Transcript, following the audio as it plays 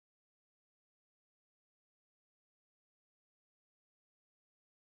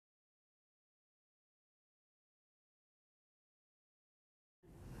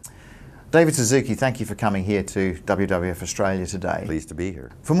David Suzuki, thank you for coming here to WWF Australia today. Pleased to be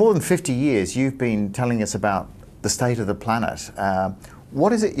here. For more than 50 years, you've been telling us about the state of the planet.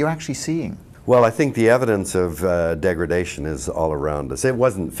 What is it you're actually seeing? Well, I think the evidence of degradation is all around us. It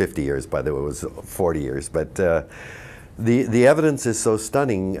wasn't 50 years, by the way, it was 40 years, but the evidence is so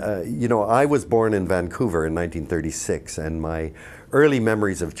stunning. You know, I was born in Vancouver in 1936, and my early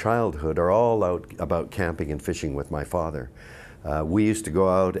memories of childhood are all out about camping and fishing with my father. We used to go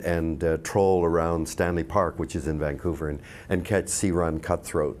out and troll around Stanley Park, which is in Vancouver, and catch sea-run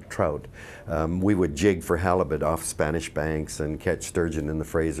cutthroat trout. We would jig for halibut off Spanish banks and catch sturgeon in the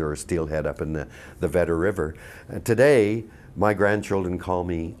Fraser or steelhead up in the Vedder River. Today, my grandchildren call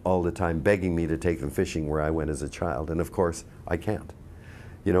me all the time, begging me to take them fishing where I went as a child, and of course, I can't.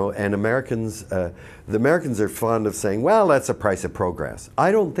 You know, and Americans, the Americans are fond of saying, well, that's a price of progress.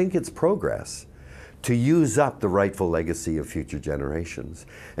 I don't think it's progress to use up the rightful legacy of future generations.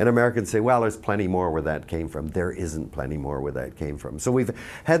 And Americans say, well, there's plenty more where that came from. There isn't plenty more where that came from. So we've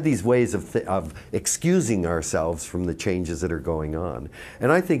had these ways of excusing ourselves from the changes that are going on.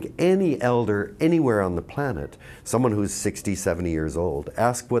 And I think any elder anywhere on the planet, someone who's 60, 70 years old,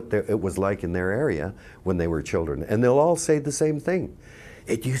 ask what it was like in their area when they were children, and they'll all say the same thing.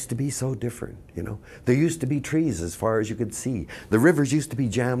 It used to be so different, you know. There used to be trees as far as you could see. The rivers used to be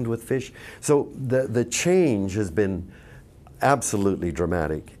jammed with fish. So the change has been absolutely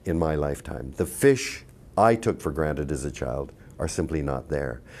dramatic in my lifetime. The fish I took for granted as a child are simply not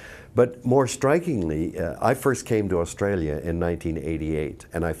there. But more strikingly, I first came to Australia in 1988,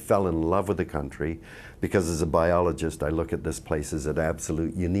 and I fell in love with the country because as a biologist, I look at this place as an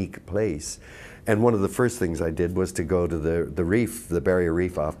absolute unique place. And one of the first things I did was to go to the reef, the barrier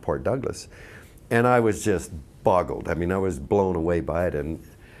reef off Port Douglas. And I was just boggled. I mean, I was blown away by it. And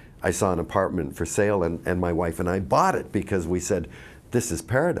I saw an apartment for sale, and my wife and I bought it because we said, this is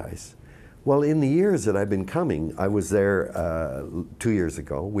paradise. Well, in the years that I've been coming, I was there 2 years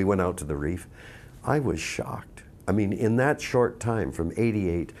ago. We went out to the reef. I was shocked. I mean, in that short time, from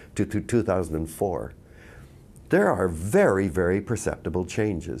 '88 to 2004, there are very, very perceptible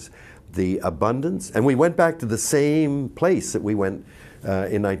changes. The abundance, and we went back to the same place that we went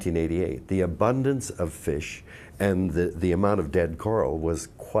in 1988. The abundance of fish and the amount of dead coral was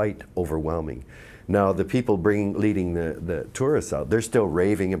quite overwhelming. Now, the people leading the tourists out, they're still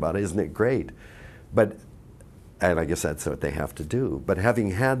raving about it, isn't it great? But, and I guess that's what they have to do. But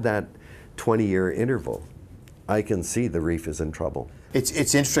having had that 20-year interval, I can see the reef is in trouble. It's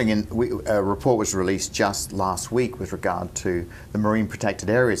interesting, and a report was released just last week with regard to the marine protected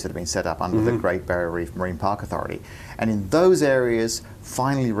areas that have been set up under the Great Barrier Reef Marine Park Authority. And in those areas,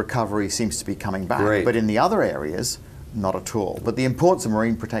 finally recovery seems to be coming back. Great. But in the other areas, not at all. But the importance of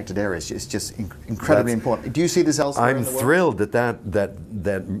marine protected areas is just incredibly important. Do you see this elsewhere in the world? I'm thrilled that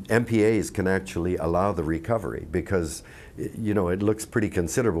MPAs can actually allow the recovery because, you know, it looks pretty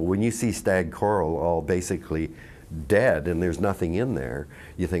considerable. When you see stag coral all basically dead and there's nothing in there,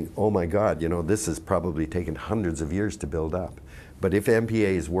 you think, oh my God, you know, this has probably taken hundreds of years to build up. But if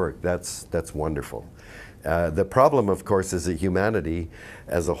MPAs work, that's wonderful. The problem, of course, is that humanity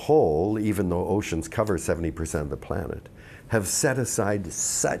as a whole, even though oceans cover 70% of the planet, have set aside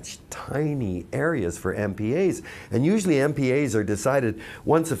such tiny areas for MPAs. And usually MPAs are decided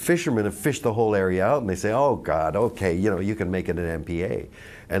once a fisherman have fished the whole area out and they say, oh God, okay, you know, you can make it an MPA.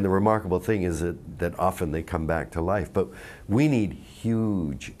 And the remarkable thing is that often they come back to life. But we need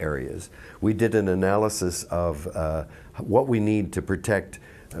huge areas. We did an analysis of what we need to protect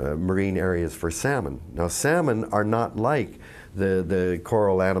marine areas for salmon. Now, salmon are not like the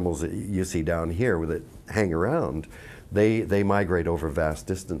coral animals that you see down here that hang around. They migrate over vast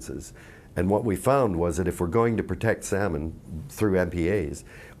distances. And what we found was that if we're going to protect salmon through MPAs,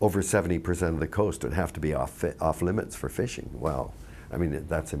 over 70% of the coast would have to be off limits for fishing. Well, I mean,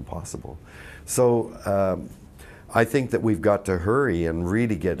 that's impossible. So I think that we've got to hurry and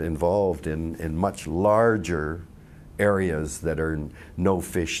really get involved in much larger areas that are no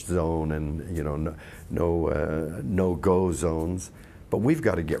fish zone and, you know, no go zones. But we've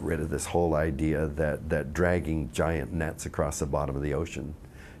got to get rid of this whole idea that dragging giant nets across the bottom of the ocean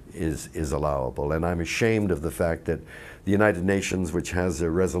is allowable. And I'm ashamed of the fact that the United Nations, which has a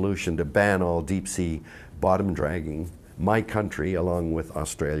resolution to ban all deep sea bottom dragging, my country, along with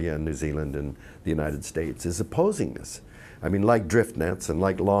Australia and New Zealand and the United States, is opposing this. I mean, like drift nets and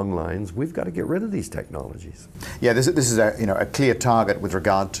like long lines, we've got to get rid of these technologies. Yeah, this is a, a clear target with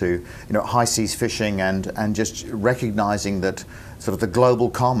regard to high seas fishing and just recognizing that sort of the global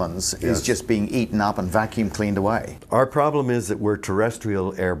commons is just being eaten up and vacuum cleaned away. Our problem is that we're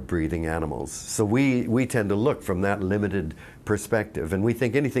terrestrial air-breathing animals, so we tend to look from that limited perspective, and we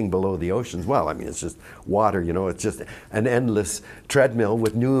think anything below the oceans, well, I mean, it's just water, it's just an endless treadmill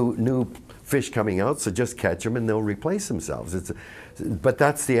with new fish coming out, so just catch them and they'll replace themselves. But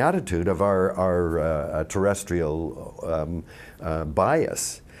that's the attitude of our terrestrial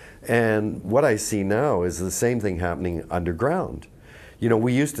bias. And what I see now is the same thing happening underground.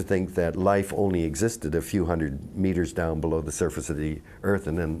 We used to think that life only existed a few hundred meters down below the surface of the earth,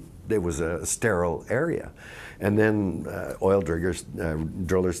 and then there was a sterile area. And then oil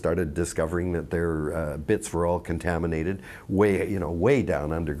drillers started discovering that their bits were all contaminated way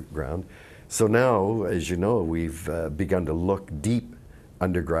down underground. So now, as you know, we've begun to look deep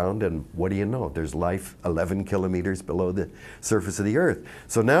underground, and what do you know? There's life 11 kilometers below the surface of the earth.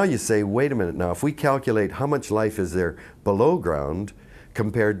 So now you say, wait a minute, now if we calculate how much life is there below ground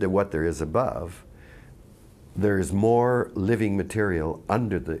compared to what there is above, there is more living material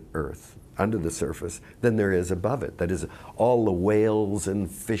under the earth, under the surface, than there is above it. That is, all the whales and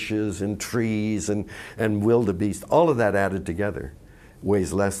fishes and trees and wildebeest, all of that added together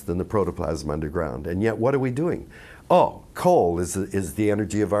weighs less than the protoplasm underground. And yet, what are we doing? Oh, coal is the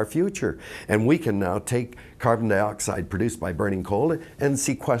energy of our future. And we can now take carbon dioxide produced by burning coal and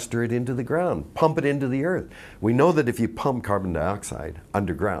sequester it into the ground, pump it into the earth. We know that if you pump carbon dioxide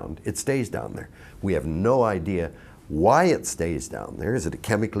underground, it stays down there. We have no idea why it stays down there. Is it a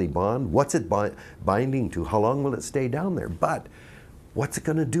chemically bond? What's it binding to? How long will it stay down there? But what's it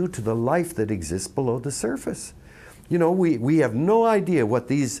going to do to the life that exists below the surface? We have no idea what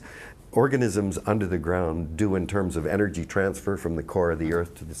these organisms under the ground do in terms of energy transfer from the core of the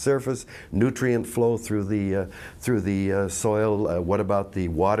earth to the surface, nutrient flow through the soil. What about the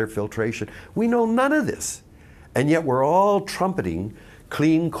water filtration? We know none of this. And yet we're all trumpeting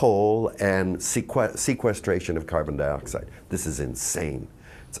clean coal and sequestration of carbon dioxide. This is insane.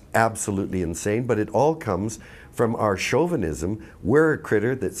 It's absolutely insane, but it all comes from our chauvinism. We're a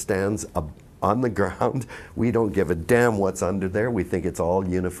critter that stands on the ground. We don't give a damn what's under there. We think it's all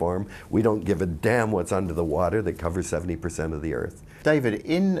uniform. We don't give a damn what's under the water that covers 70% of the earth. David,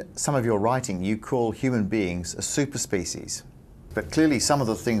 in some of your writing, you call human beings a super species. But clearly some of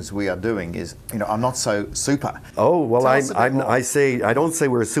the things we are doing is, are not so super. Oh, well, I don't say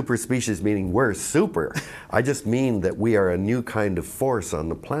we're a super species, meaning we're super. I just mean that we are a new kind of force on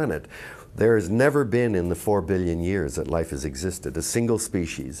the planet. There has never been in the 4 billion years that life has existed a single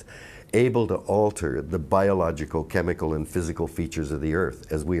species able to alter the biological, chemical, and physical features of the earth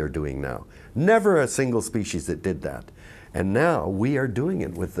as we are doing now. Never a single species that did that. And now we are doing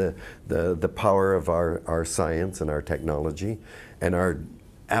it with the power of our science and our technology and our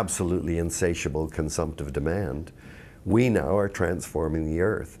absolutely insatiable consumptive demand. We now are transforming the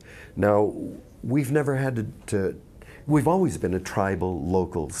earth. Now, we've never had we've always been a tribal,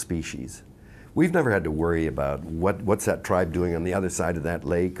 local species. We've never had to worry about what's that tribe doing on the other side of that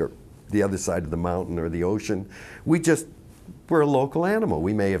lake or the other side of the mountain or the ocean. We're a local animal.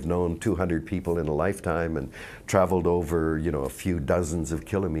 We may have known 200 people in a lifetime and traveled over, a few dozens of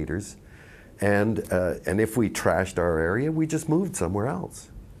kilometers. And if we trashed our area, we just moved somewhere else.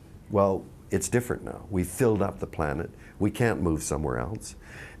 Well, it's different now. We've filled up the planet. We can't move somewhere else.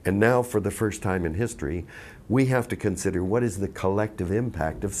 And now, for the first time in history, we have to consider what is the collective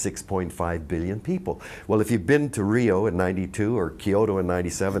impact of 6.5 billion people. Well, if you've been to Rio in '92 or Kyoto in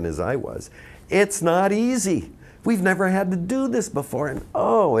 '97, as I was, it's not easy. We've never had to do this before, and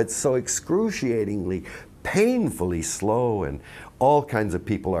it's so excruciatingly, painfully slow, and all kinds of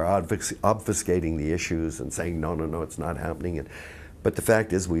people are obfuscating the issues and saying, no, it's not happening. But the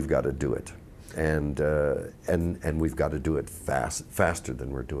fact is, we've got to do it, and we've got to do it faster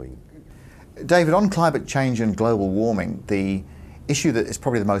than we're doing. David, on climate change and global warming, the issue that is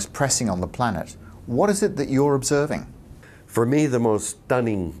probably the most pressing on the planet, what is it that you're observing? For me, the most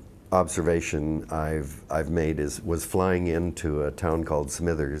stunning observation I've made was flying into a town called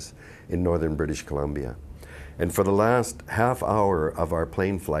Smithers in northern British Columbia. And for the last half hour of our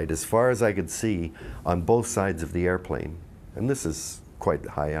plane flight, as far as I could see on both sides of the airplane, and this is quite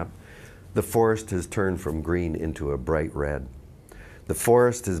high up, the forest has turned from green into a bright red. The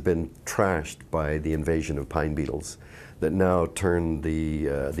forest has been trashed by the invasion of pine beetles that now turn the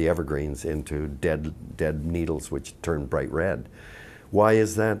evergreens into dead needles, which turn bright red. Why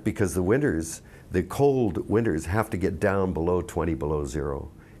is that? Because the cold winters have to get down below 20 below zero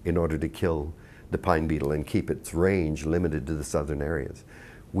in order to kill the pine beetle and keep its range limited to the southern areas.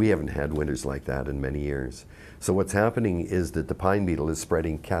 We haven't had winters like that in many years. So what's happening is that the pine beetle is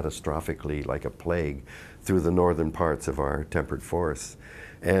spreading catastrophically like a plague through the northern parts of our temperate forests.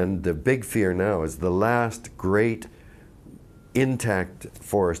 And the big fear now is the last great intact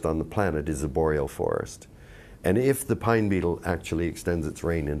forest on the planet is a boreal forest. And if the pine beetle actually extends its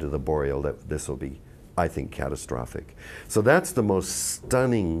reign into the boreal, this will be, I think, catastrophic. So that's the most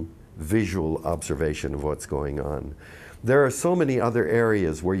stunning visual observation of what's going on. There are so many other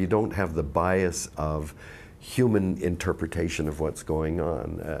areas where you don't have the bias of human interpretation of what's going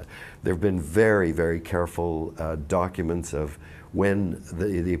on. There have been very, very careful documents of when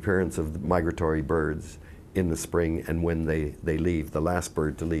the appearance of migratory birds in the spring and when they leave, the last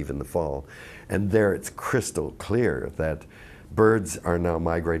bird to leave in the fall. And there it's crystal clear that birds are now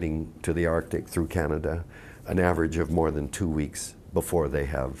migrating to the Arctic through Canada an average of more than 2 weeks before they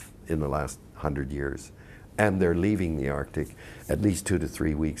have in the last 100 years. And they're leaving the Arctic at least 2 to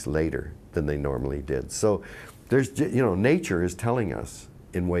 3 weeks later than they normally did. So there's, you know, nature is telling us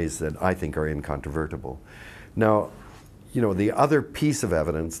in ways that I think are incontrovertible. Now, you know, the other piece of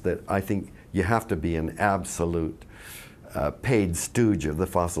evidence that I think you have to be an absolute paid stooge of the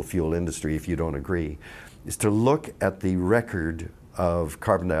fossil fuel industry if you don't agree, is to look at the record of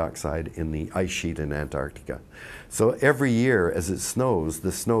carbon dioxide in the ice sheet in Antarctica. So every year as it snows,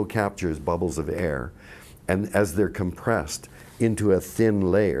 the snow captures bubbles of air, and as they're compressed into a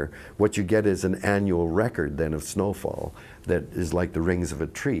thin layer, what you get is an annual record then of snowfall that is like the rings of a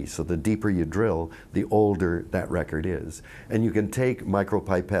tree. So the deeper you drill, the older that record is. And you can take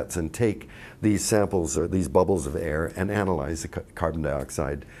micropipettes and take these samples or these bubbles of air and analyze the carbon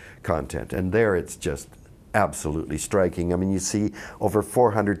dioxide content. And there it's just absolutely striking. I mean, you see over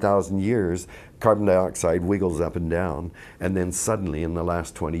 400,000 years, carbon dioxide wiggles up and down, and then suddenly in the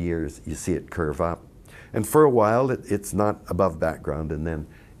last 20 years, you see it curve up. And for a while, it's not above background, and then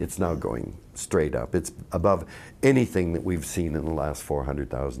it's now going straight up. It's above anything that we've seen in the last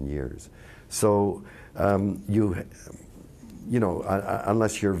 400,000 years. So you know,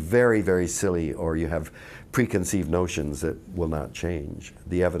 unless you're very, very silly or you have preconceived notions that will not change,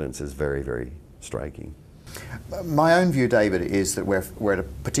 the evidence is very, very striking. My own view, David, is that we're at a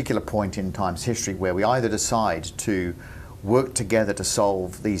particular point in time's history where we either decide to work together to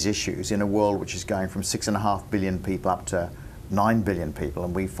solve these issues in a world which is going from 6.5 billion people up to 9 billion people,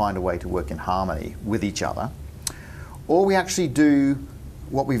 and we find a way to work in harmony with each other, or we actually do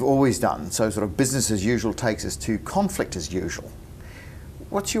what we've always done, so sort of business as usual takes us to conflict as usual.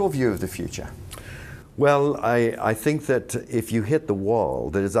 What's your view of the future? Well, I think that if you hit the wall,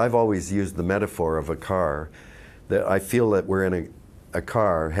 that is, I've always used the metaphor of a car, that I feel that we're in a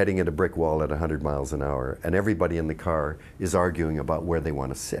car heading at a brick wall at 100 miles an hour, and everybody in the car is arguing about where they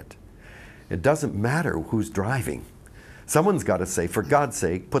want to sit. It doesn't matter who's driving. Someone's got to say, for God's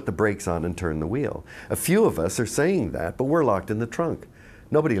sake, put the brakes on and turn the wheel. A few of us are saying that, but we're locked in the trunk.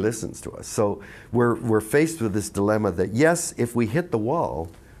 Nobody listens to us. So we're faced with this dilemma that, yes, if we hit the wall,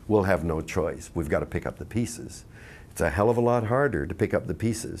 we'll have no choice. We've got to pick up the pieces. It's a hell of a lot harder to pick up the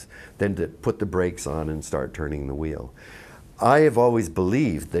pieces than to put the brakes on and start turning the wheel. I have always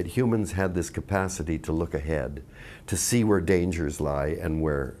believed that humans had this capacity to look ahead, to see where dangers lie and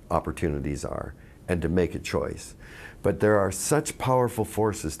where opportunities are, and to make a choice. But there are such powerful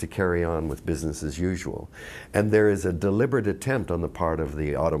forces to carry on with business as usual. And there is a deliberate attempt on the part of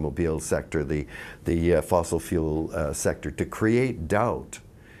the automobile sector, the fossil fuel sector, to create doubt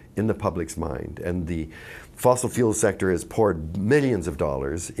in the public's mind. And the fossil fuel sector has poured millions of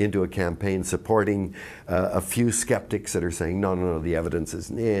dollars into a campaign supporting a few skeptics that are saying, no, the evidence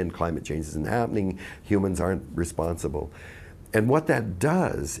isn't in, climate change isn't happening, humans aren't responsible. And what that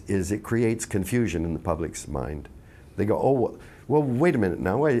does is it creates confusion in the public's mind. They go, oh, well, wait a minute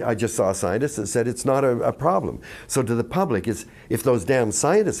now, I just saw a scientist that said it's not a problem. So to the public, if those damn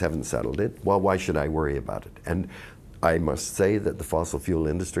scientists haven't settled it, well, why should I worry about it? And I must say that the fossil fuel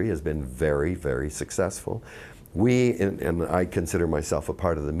industry has been very, very successful. We, and I consider myself a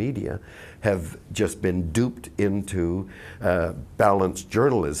part of the media, have just been duped into balanced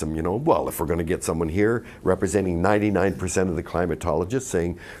journalism. You know, well, if we're going to get someone here representing 99% of the climatologists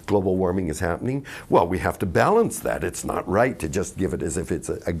saying global warming is happening, well, we have to balance that. It's not right to just give it as if it's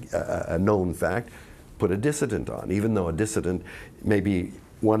a known fact. Put a dissident on, even though a dissident may be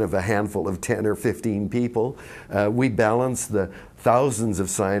one of a handful of 10 or 15 people. We balance the thousands of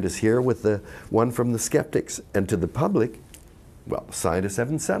scientists here with the one from the skeptics. And to the public, well, scientists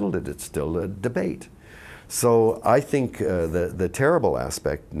haven't settled it. It's still a debate. So I think the terrible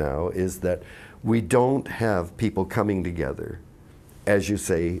aspect now is that we don't have people coming together, as you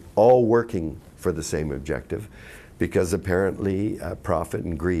say, all working for the same objective, because apparently profit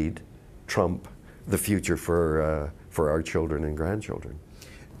and greed trump the future for our children and grandchildren.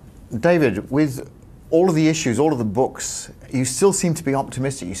 David, with all of the issues, all of the books, you still seem to be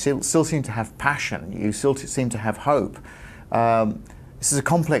optimistic. You still seem to have passion. You still seem to have hope. This is a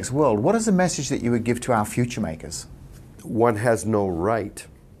complex world. What is the message that you would give to our future makers? One has no right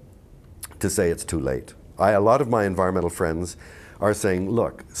to say it's too late. A lot of my environmental friends are saying,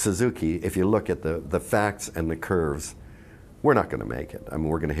 look, Suzuki, if you look at the facts and the curves, we're not going to make it. I mean,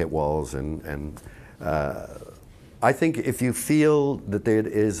 we're going to hit walls. And I think if you feel that it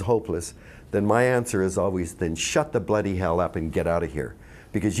is hopeless, then my answer is always, then shut the bloody hell up and get out of here.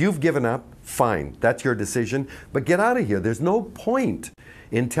 Because you've given up, fine, that's your decision, but get out of here. There's no point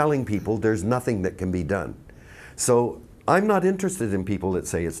in telling people there's nothing that can be done. So I'm not interested in people that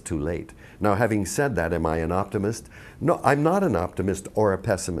say it's too late. Now, having said that, am I an optimist? No, I'm not an optimist or a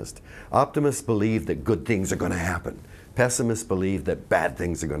pessimist. Optimists believe that good things are going to happen. Pessimists believe that bad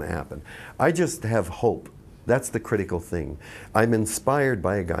things are going to happen. I just have hope. That's the critical thing. I'm inspired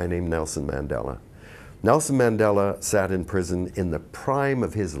by a guy named Nelson Mandela. Nelson Mandela sat in prison in the prime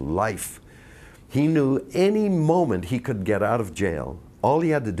of his life. He knew any moment he could get out of jail, all he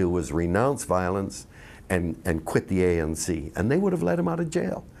had to do was renounce violence and quit the ANC, and they would have let him out of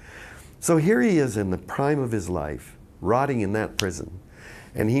jail. So here he is in the prime of his life, rotting in that prison.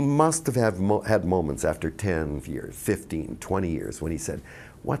 And he must have had moments after 10 years, 15, 20 years when he said,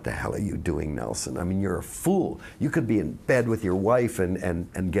 what the hell are you doing, Nelson? I mean, you're a fool. You could be in bed with your wife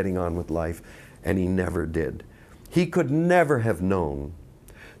and getting on with life. And he never did. He could never have known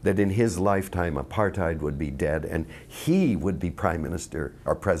that in his lifetime apartheid would be dead and he would be Prime Minister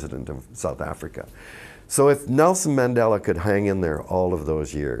or President of South Africa. So if Nelson Mandela could hang in there all of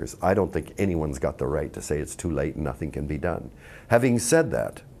those years, I don't think anyone's got the right to say it's too late and nothing can be done. Having said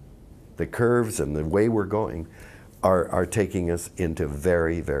that, the curves and the way we're going are taking us into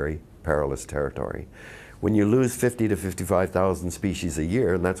very, very perilous territory. When you lose 50 to 55,000 species a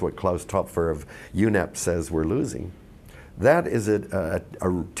year, and that's what Klaus Topfer of UNEP says we're losing, that is a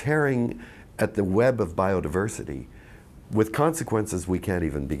tearing at the web of biodiversity with consequences we can't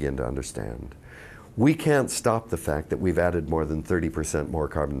even begin to understand. We can't stop the fact that we've added more than 30% more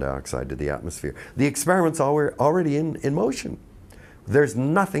carbon dioxide to the atmosphere. The experiment's already in motion. There's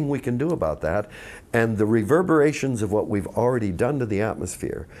nothing we can do about that, and the reverberations of what we've already done to the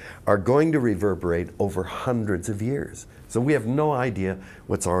atmosphere are going to reverberate over hundreds of years. So we have no idea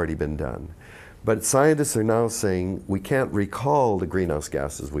what's already been done. But scientists are now saying we can't recall the greenhouse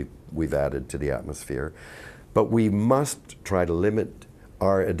gases we've added to the atmosphere, but we must try to limit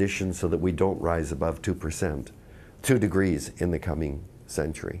our addition so that we don't rise above 2%, 2 degrees in the coming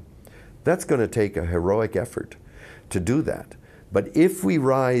century. That's going to take a heroic effort to do that. But if we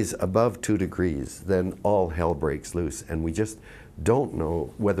rise above 2 degrees, then all hell breaks loose, and we just don't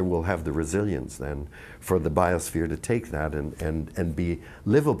know whether we'll have the resilience then for the biosphere to take that and be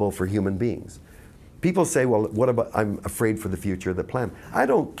livable for human beings. People say, well, what about, I'm afraid for the future of the planet. I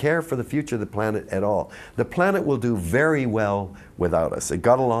don't care for the future of the planet at all. The planet will do very well without us. It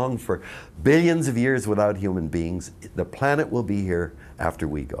got along for billions of years without human beings. The planet will be here after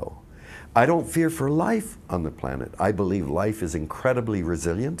we go. I don't fear for life on the planet. I believe life is incredibly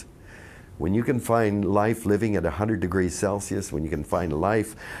resilient. When you can find life living at 100 degrees Celsius, when you can find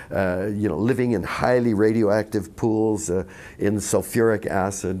life living in highly radioactive pools in sulfuric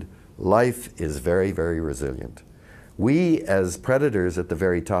acid, life is very, very resilient. We, as predators at the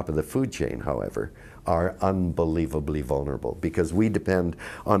very top of the food chain, however, are unbelievably vulnerable because we depend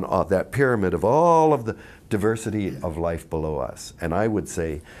on that pyramid of all of the diversity of life below us. And I would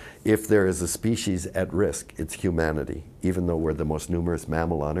say, if there is a species at risk, it's humanity. Even though we're the most numerous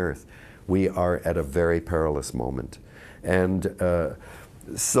mammal on Earth, we are at a very perilous moment. And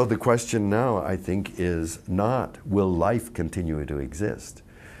so the question now, I think, is not will life continue to exist,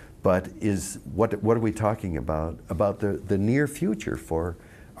 but is what are we talking about the near future for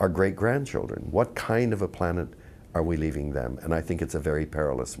our great-grandchildren? What kind of a planet are we leaving them? And I think it's a very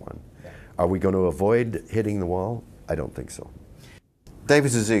perilous one. Are we going to avoid hitting the wall? I don't think so.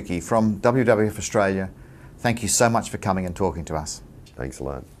 David Suzuki from WWF Australia, thank you so much for coming and talking to us. Thanks a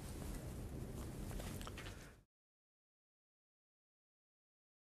lot.